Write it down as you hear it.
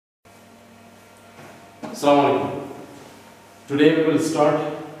Assalamu alaikum. Today we will start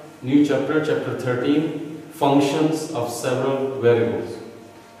new chapter, chapter 13, functions of several variables.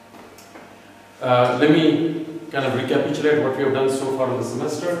 Let me kind of recapitulate what we have done so far in the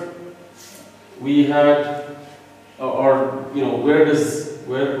semester. We had, where does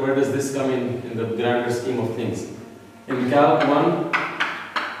this come in the grander scheme of things? In Calc 1,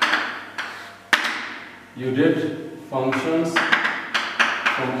 you did functions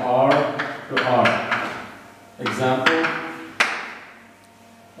from R to R. Example,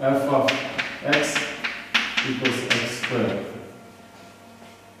 f of x equals x squared.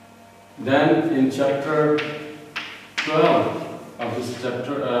 Then in chapter 12 of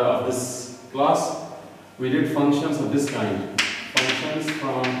this class, we did functions of this kind. Functions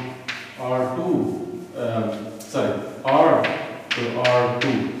from R to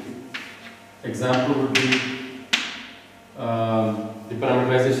R2. Example would be the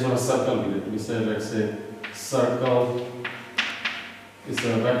parameterization of a circle. We say, let's say, circle is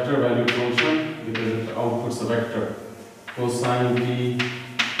a vector valued function because it outputs a vector. Cosine t,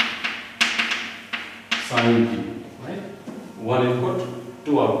 sine t, right? One input,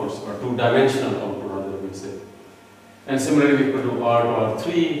 two outputs, or two-dimensional output, rather we say. And similarly, we could do R to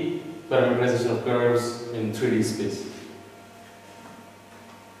R3, parameterization of curves in 3D space.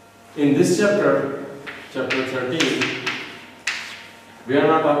 In this chapter, chapter 13, we are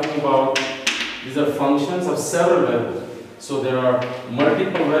not talking about, these are functions of several variables. So there are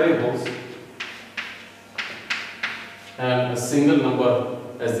multiple variables and a single number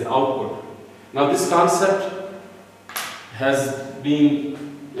as the output. Now this concept has been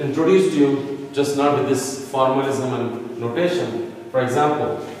introduced to you just now with this formalism and notation. For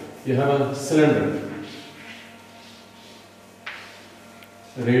example, you have a cylinder,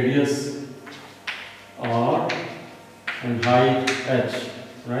 radius r and height h,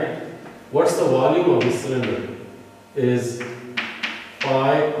 right? What's the volume of this cylinder? Is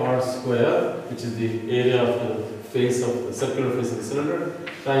pi r square, which is the area of the face of the circular face of the cylinder,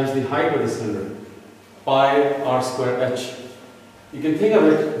 times the height of the cylinder, pi r square h. You can think of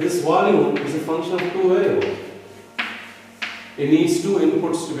it, this volume is a function of two variables. It needs two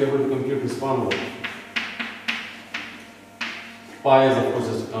inputs to be able to compute this formula. Pi is of course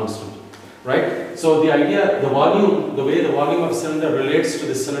just a constant, right? So the idea, the volume, the way the volume of a cylinder relates to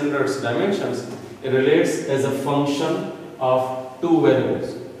the cylinder's dimensions, it relates as a function of two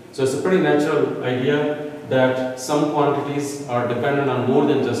variables. So it's a pretty natural idea that some quantities are dependent on more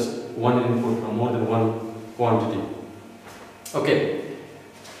than just one input or more than one quantity. Okay.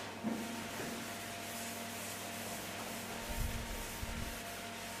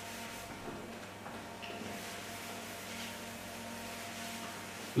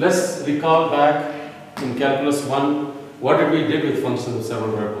 Let's recall back in calculus 1, what did we did with functions of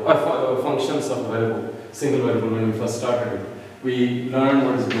several variables, functions of variable, single variable when we first started it. We learned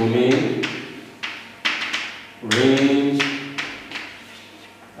what is domain, range,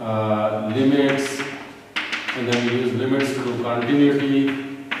 limits, and then we use limits to do continuity,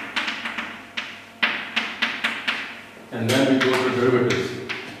 and then we go to derivatives.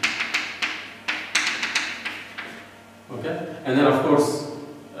 Okay, and then of course,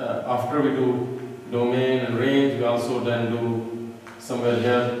 after we do domain and range, we also then do somewhere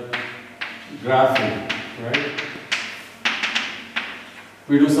here graphing, right?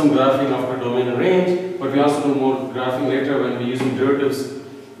 We do some graphing after domain and range, but we also do more graphing later when we're using derivatives,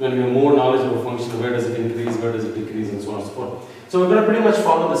 when we have more knowledge of a function, where does it increase, where does it decrease, and so on and so forth. So we're going to pretty much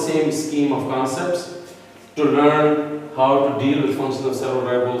follow the same scheme of concepts to learn how to deal with functions of several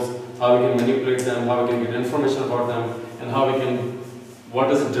variables, how we can manipulate them, how we can get information about them, and how we can, what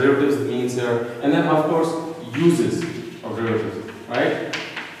does the derivatives means here, and then of course uses of derivatives, right?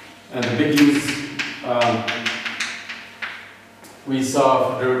 And the big use we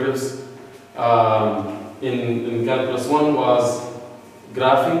saw of derivatives in calculus 1 was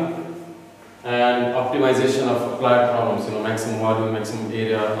graphing and optimization of applied problems, maximum volume, maximum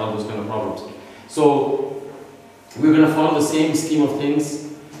area, all those kind of problems. So we're going to follow the same scheme of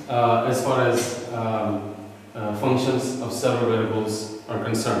things as far as functions of several variables are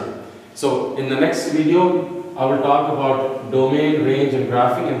concerned. So in the next video, I will talk about domain, range, and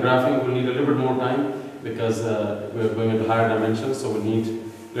graphing. And graphing will need a little bit more time because we're going into higher dimensions, so we need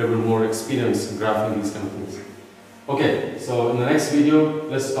a little bit more experience in graphing these kind of things. Okay, so in the next video,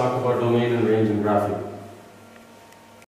 let's talk about domain and range and graphing.